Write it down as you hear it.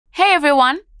Hey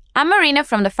everyone, I'm Marina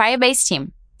from the Firebase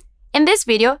team. In this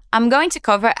video, I'm going to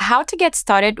cover how to get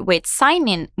started with sign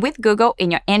in with Google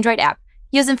in your Android app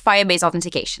using Firebase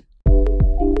Authentication.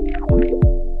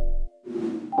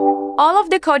 All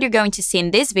of the code you're going to see in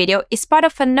this video is part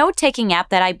of a note-taking app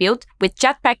that I built with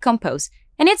Jetpack Compose,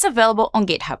 and it's available on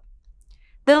GitHub.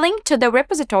 The link to the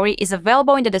repository is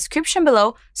available in the description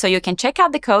below, so you can check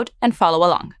out the code and follow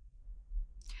along.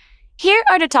 Here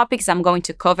are the topics I'm going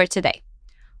to cover today.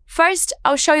 First,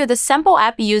 I'll show you the sample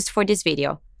app used for this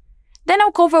video. Then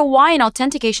I'll cover why an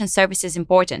authentication service is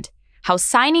important, how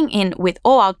signing in with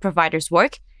OAuth providers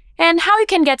work, and how you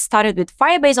can get started with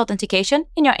Firebase Authentication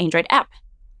in your Android app.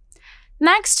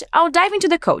 Next, I'll dive into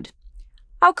the code.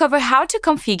 I'll cover how to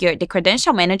configure the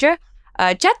Credential Manager,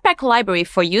 a Jetpack library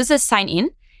for users sign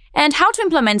in, and how to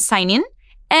implement sign in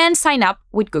and sign up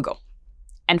with Google.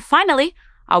 And finally,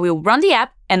 I will run the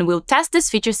app and we'll test these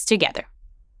features together.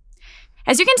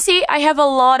 As you can see, I have a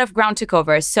lot of ground to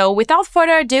cover, so without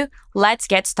further ado, let's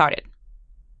get started.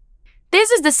 This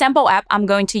is the sample app I'm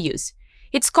going to use.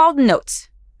 It's called Notes.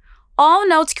 All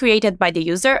notes created by the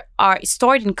user are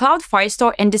stored in Cloud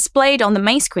Firestore and displayed on the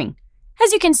main screen,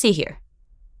 as you can see here.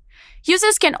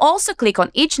 Users can also click on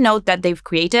each note that they've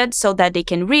created so that they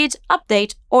can read,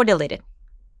 update, or delete it.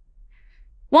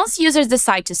 Once users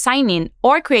decide to sign in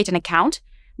or create an account,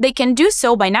 they can do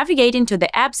so by navigating to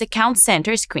the app's Account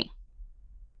Center screen.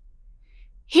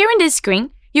 Here in this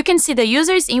screen, you can see the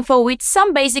user's info with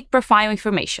some basic profile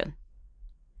information.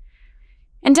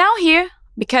 And down here,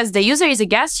 because the user is a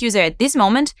guest user at this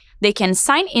moment, they can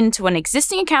sign into an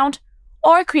existing account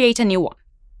or create a new one.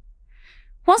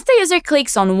 Once the user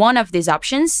clicks on one of these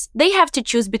options, they have to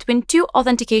choose between two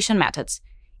authentication methods,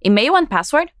 email and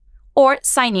password, or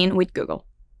sign in with Google.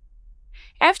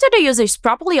 After the user is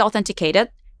properly authenticated,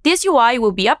 this UI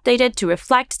will be updated to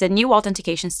reflect the new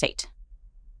authentication state.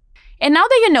 And now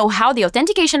that you know how the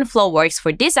authentication flow works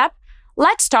for this app,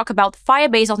 let's talk about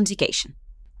Firebase Authentication.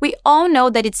 We all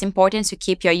know that it's important to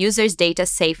keep your users' data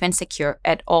safe and secure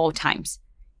at all times.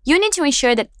 You need to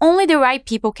ensure that only the right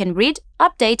people can read,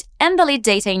 update, and delete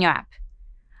data in your app.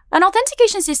 An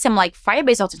authentication system like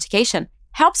Firebase Authentication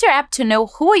helps your app to know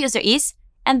who a user is,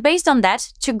 and based on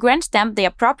that, to grant them the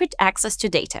appropriate access to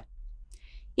data.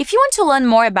 If you want to learn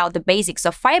more about the basics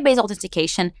of Firebase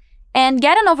Authentication and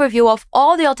get an overview of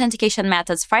all the authentication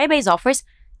methods Firebase offers,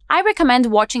 I recommend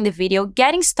watching the video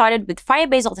Getting Started with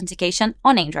Firebase Authentication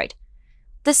on Android.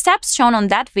 The steps shown on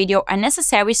that video are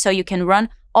necessary so you can run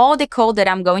all the code that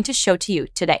I'm going to show to you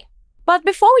today. But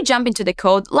before we jump into the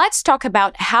code, let's talk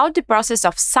about how the process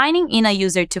of signing in a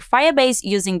user to Firebase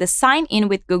using the Sign In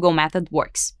with Google method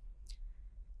works.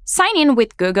 Sign In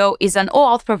with Google is an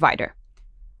OAuth provider.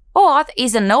 OAuth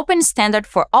is an open standard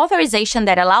for authorization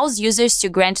that allows users to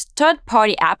grant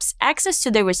third-party apps access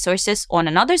to their resources on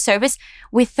another service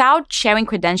without sharing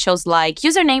credentials like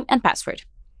username and password.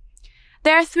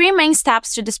 There are three main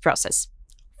steps to this process.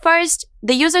 First,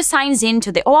 the user signs in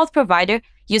to the OAuth provider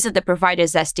using the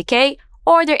provider's SDK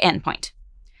or their endpoint.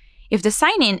 If the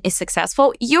sign-in is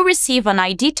successful, you receive an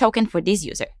ID token for this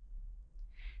user.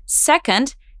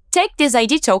 Second, take this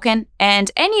ID token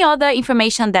and any other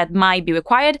information that might be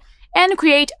required and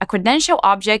create a credential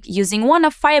object using one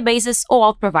of Firebase's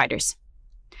OAuth providers.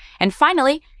 And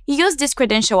finally, use this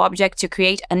credential object to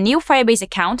create a new Firebase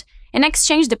account and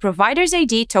exchange the provider's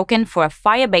ID token for a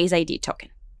Firebase ID token.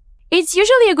 It's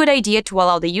usually a good idea to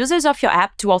allow the users of your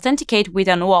app to authenticate with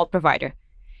an OAuth provider.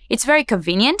 It's very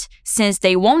convenient since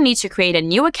they won't need to create a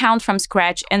new account from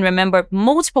scratch and remember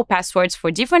multiple passwords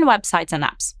for different websites and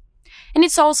apps. And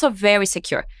it's also very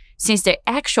secure, since their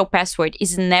actual password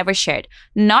is never shared,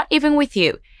 not even with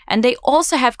you, and they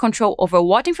also have control over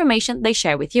what information they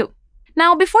share with you.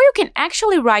 Now, before you can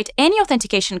actually write any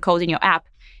authentication code in your app,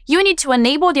 you need to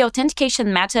enable the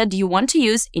authentication method you want to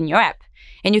use in your app,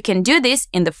 and you can do this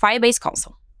in the Firebase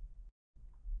console.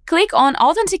 Click on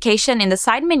Authentication in the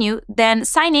side menu, then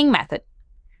Sign In method.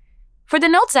 For the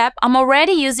Notes app, I'm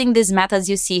already using these methods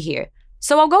you see here,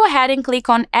 so I'll go ahead and click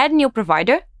on Add New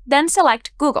Provider, then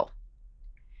select Google.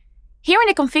 Here in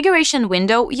the configuration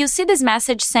window, you see this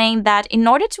message saying that in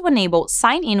order to enable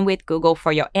Sign In with Google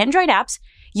for your Android apps,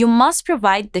 you must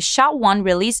provide the SHA-1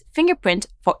 release fingerprint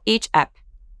for each app.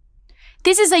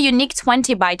 This is a unique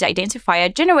 20-byte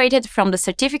identifier generated from the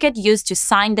certificate used to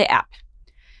sign the app.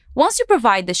 Once you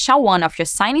provide the SHA-1 of your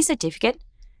signing certificate,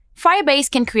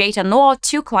 Firebase can create an OAuth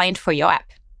 2 client for your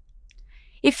app.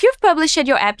 If you've published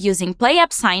your app using Play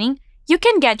App Signing, you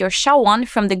can get your SHA-1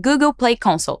 from the Google Play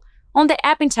console on the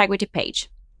App Integrity page.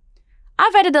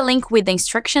 I've added a link with the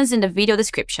instructions in the video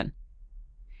description.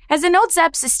 As the Notes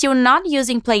app is still not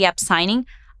using Play App Signing,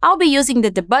 I'll be using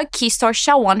the Debug Key Store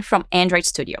SHA-1 from Android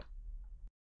Studio.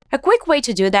 A quick way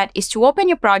to do that is to open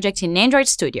your project in Android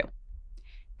Studio.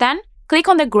 Then, click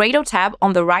on the Gradle tab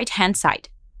on the right-hand side,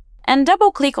 and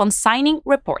double-click on Signing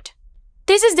Report.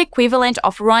 This is the equivalent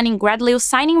of running Gradle's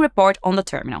signing report on the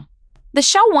terminal. The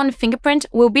SHA-1 fingerprint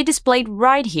will be displayed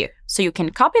right here, so you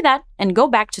can copy that and go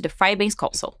back to the Firebase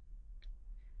console.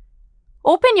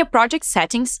 Open your project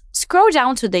settings, scroll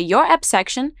down to the Your App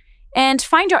section, and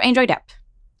find your Android app.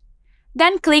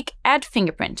 Then click Add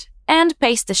Fingerprint and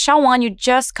paste the SHA-1 you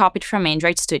just copied from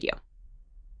Android Studio.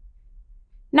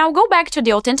 Now go back to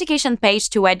the authentication page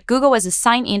to add Google as a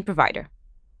sign-in provider.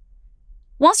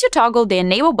 Once you toggle the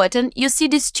Enable button, you see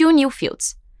these two new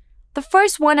fields. The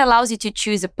first one allows you to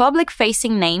choose a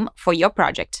public-facing name for your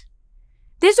project.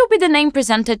 This will be the name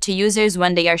presented to users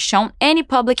when they are shown any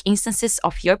public instances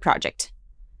of your project.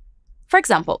 For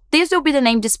example, this will be the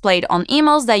name displayed on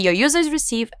emails that your users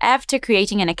receive after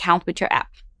creating an account with your app.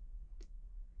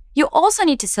 You also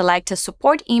need to select a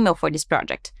support email for this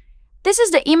project. This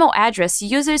is the email address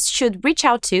users should reach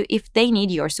out to if they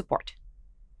need your support.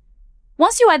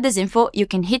 Once you add this info, you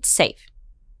can hit Save.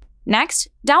 Next,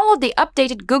 download the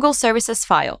updated Google Services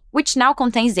file, which now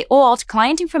contains the OAuth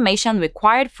client information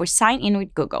required for sign-in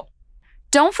with Google.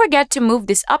 Don't forget to move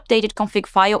this updated config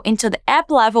file into the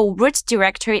app-level root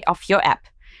directory of your app,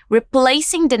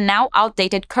 replacing the now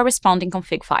outdated corresponding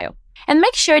config file. And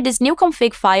make sure this new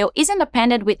config file isn't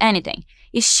appended with anything.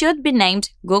 It should be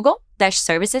named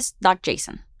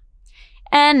google-services.json.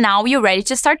 And now you're ready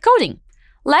to start coding.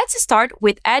 Let's start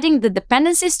with adding the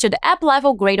dependencies to the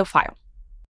app-level Gradle file.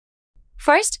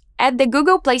 First, add the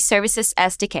Google Play Services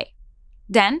SDK.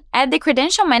 Then, add the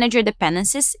Credential Manager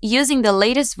dependencies using the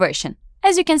latest version,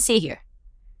 as you can see here.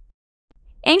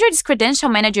 Android's Credential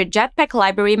Manager Jetpack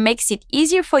library makes it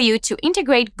easier for you to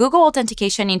integrate Google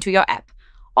Authentication into your app,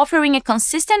 offering a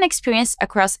consistent experience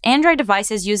across Android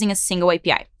devices using a single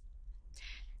API.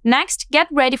 Next, get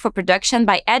ready for production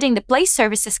by adding the Play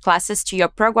Services classes to your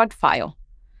ProgWord file.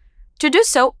 To do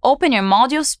so, open your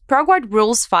module's ProgWord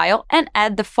rules file and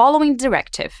add the following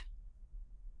directive.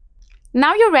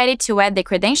 Now you're ready to add the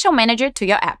Credential Manager to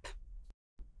your app.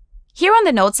 Here on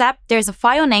the Notes app, there's a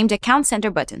file named Account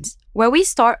Center Buttons, where we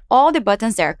store all the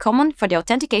buttons that are common for the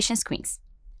authentication screens.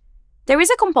 There is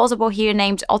a composable here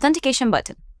named Authentication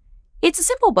Button. It's a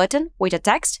simple button with a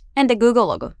text and the Google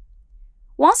logo.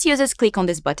 Once users click on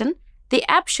this button, the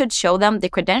app should show them the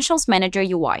Credentials Manager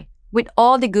UI, with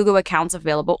all the Google accounts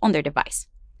available on their device.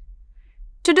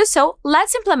 To do so,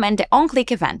 let's implement the onClick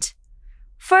event.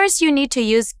 First, you need to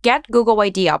use Get Google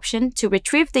ID option to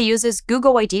retrieve the user's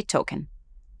Google ID token.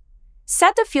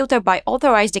 Set the filter by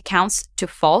authorized accounts to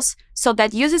false so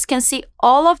that users can see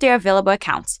all of their available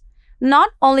accounts, not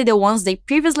only the ones they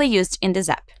previously used in this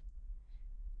app.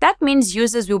 That means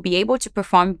users will be able to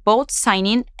perform both sign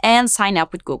in and sign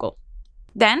up with Google.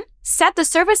 Then, set the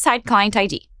server-side client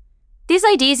ID. This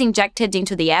ID is injected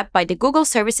into the app by the Google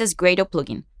Services Gradle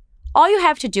plugin. All you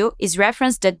have to do is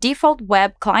reference the default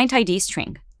web client ID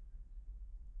string.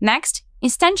 Next,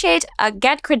 instantiate a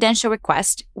Get Credential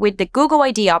request with the Google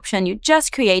ID option you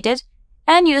just created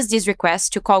and use this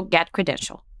request to call Get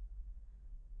Credential.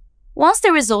 Once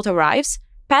the result arrives,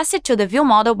 pass it to the view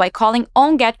model by calling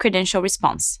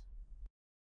onGetCredentialResponse.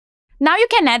 Now you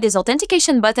can add this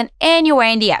authentication button anywhere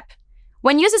in the app.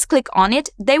 When users click on it,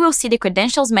 they will see the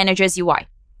Credentials Manager's UI.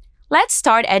 Let's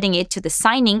start adding it to the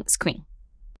Sign-in screen.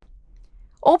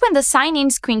 Open the Sign-in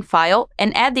screen file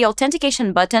and add the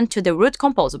authentication button to the root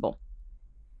composable.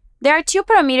 There are two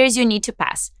parameters you need to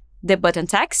pass, the button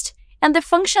text and the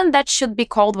function that should be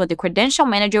called when the Credential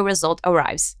Manager result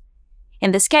arrives.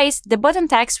 In this case, the button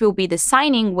text will be the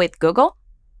Sign-in with Google,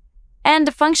 and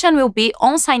the function will be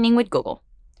onSign-in with Google.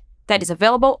 That is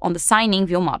available on the Sign-in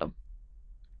view model.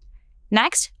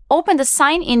 Next, open the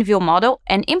Sign-in view model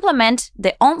and implement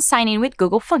the onSign-in with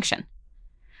Google function.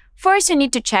 First, you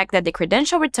need to check that the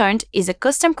credential returned is a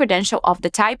custom credential of the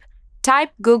type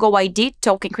Google ID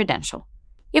token credential.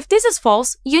 If this is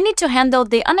false, you need to handle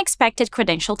the unexpected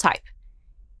credential type.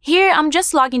 Here, I'm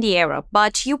just logging the error,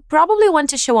 but you probably want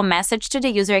to show a message to the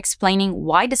user explaining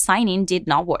why the sign-in did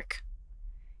not work.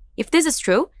 If this is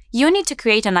true, you need to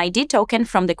create an ID token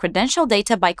from the credential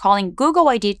data by calling Google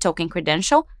ID token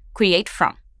credential create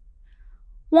from.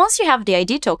 Once you have the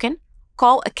ID token,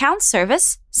 call Account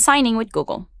Service Sign in with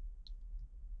Google.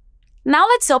 Now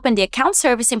let's open the Account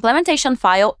Service implementation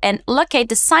file and locate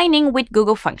the Sign in with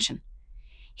Google function.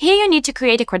 Here you need to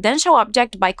create a credential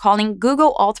object by calling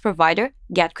Google Auth Provider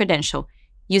Get Credential,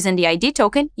 using the ID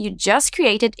token you just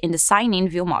created in the Sign-in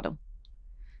view model.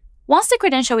 Once the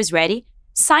credential is ready,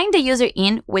 sign the user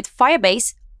in with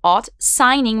Firebase OAuth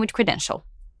sign in with credential.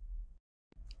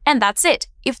 And that's it.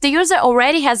 If the user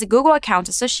already has a Google account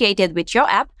associated with your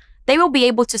app, they will be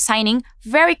able to sign in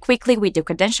very quickly with the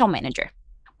Credential Manager.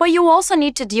 But you also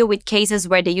need to deal with cases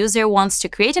where the user wants to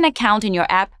create an account in your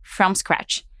app from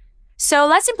scratch. So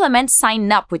let's implement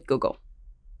Sign Up with Google.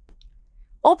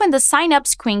 Open the Sign Up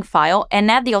screen file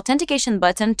and add the authentication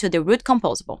button to the root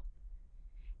composable.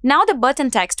 Now the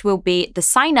button text will be the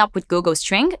Sign Up with Google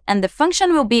string, and the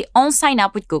function will be on Sign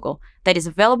Up with Google that is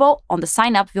available on the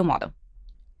Sign Up view model.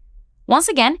 Once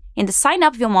again, in the Sign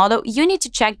Up view model, you need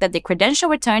to check that the credential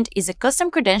returned is a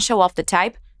custom credential of the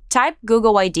type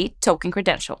Google ID token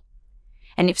credential.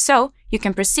 And if so, you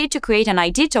can proceed to create an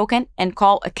ID token and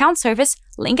call account service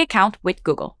link account with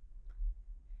Google.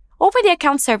 Open the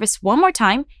account service one more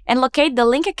time and locate the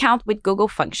link account with Google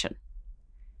function.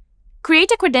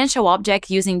 Create a credential object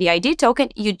using the ID token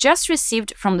you just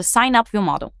received from the Sign Up view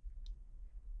model.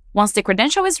 Once the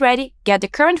credential is ready, get the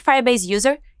current Firebase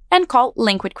user and call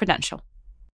link with credential.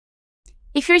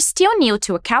 If you're still new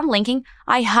to account linking,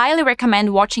 I highly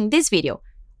recommend watching this video,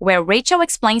 where Rachel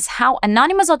explains how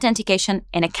anonymous authentication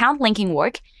and account linking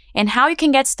work and how you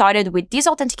can get started with this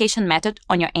authentication method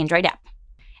on your Android app.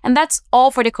 And that's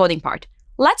all for the coding part.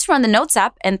 Let's run the Notes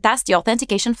app and test the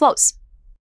authentication flows.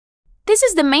 This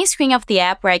is the main screen of the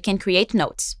app where I can create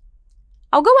notes.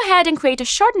 I'll go ahead and create a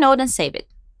short note and save it.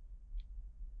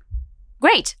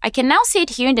 Great, I can now see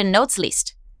it here in the Notes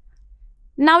list.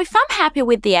 Now, if I'm happy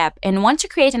with the app and want to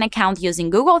create an account using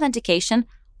Google Authentication,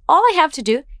 all I have to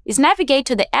do is navigate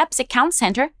to the app's Account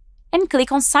Center and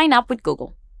click on Sign Up with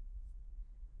Google.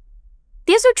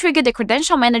 This will trigger the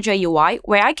Credential Manager UI,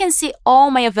 where I can see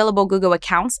all my available Google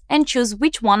accounts and choose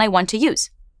which one I want to use.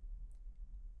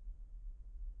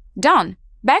 Done!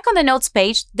 Back on the Notes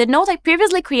page, the note I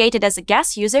previously created as a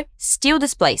guest user still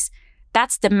displays.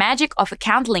 That's the magic of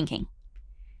account linking.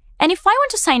 And if I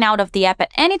want to sign out of the app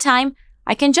at any time,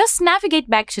 I can just navigate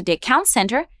back to the Account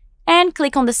Center and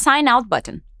click on the Sign Out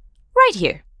button, right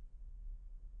here.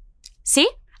 See?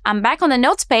 I'm back on the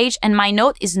Notes page and my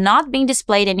note is not being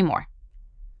displayed anymore.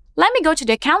 Let me go to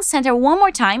the Account Center one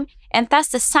more time and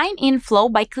test the sign-in flow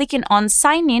by clicking on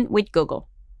Sign In with Google.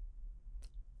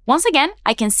 Once again,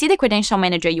 I can see the Credential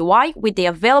Manager UI with the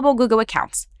available Google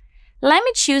accounts. Let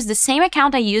me choose the same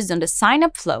account I used on the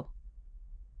sign-up flow.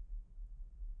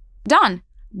 Done!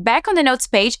 Back on the Notes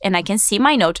page and I can see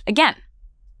my note again.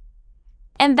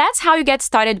 And that's how you get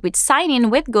started with Sign In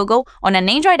with Google on an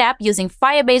Android app using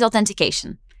Firebase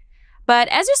Authentication. But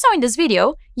as you saw in this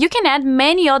video, you can add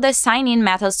many other sign-in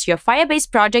methods to your Firebase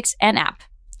projects and app.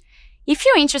 If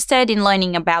you're interested in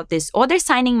learning about these other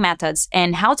signing methods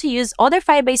and how to use other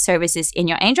Firebase services in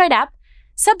your Android app,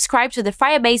 subscribe to the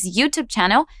Firebase YouTube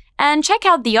channel and check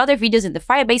out the other videos in the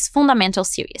Firebase Fundamental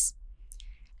series.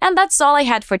 And that's all I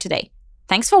had for today.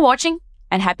 Thanks for watching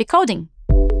and happy coding!